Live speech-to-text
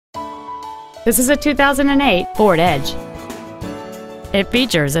This is a 2008 Ford Edge. It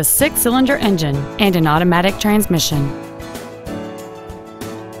features a 6-cylinder engine and an automatic transmission.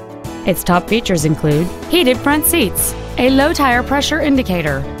 Its top features include heated front seats, a low tire pressure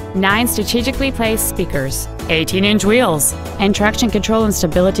indicator, 9 strategically placed speakers, 18-inch wheels, and traction control and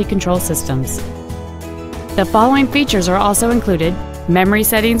stability control systems. The following features are also included: memory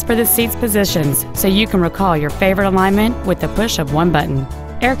settings for the seat's positions so you can recall your favorite alignment with the push of one button,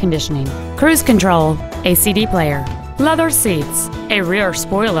 air conditioning, cruise control, a CD player, leather seats, a rear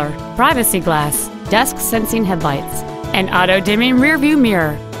spoiler, privacy glass, dusk sensing headlights, an auto-dimming rear-view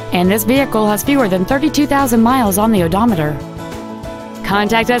mirror, and this vehicle has fewer than 32,000 miles on the odometer.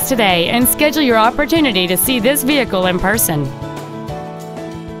 Contact us today and schedule your opportunity to see this vehicle in person.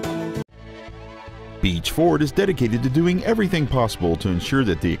 Beach Ford is dedicated to doing everything possible to ensure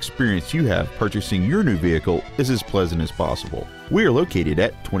that the experience you have purchasing your new vehicle is as pleasant as possible. We are located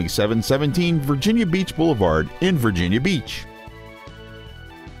at 2717 Virginia Beach Boulevard in Virginia Beach.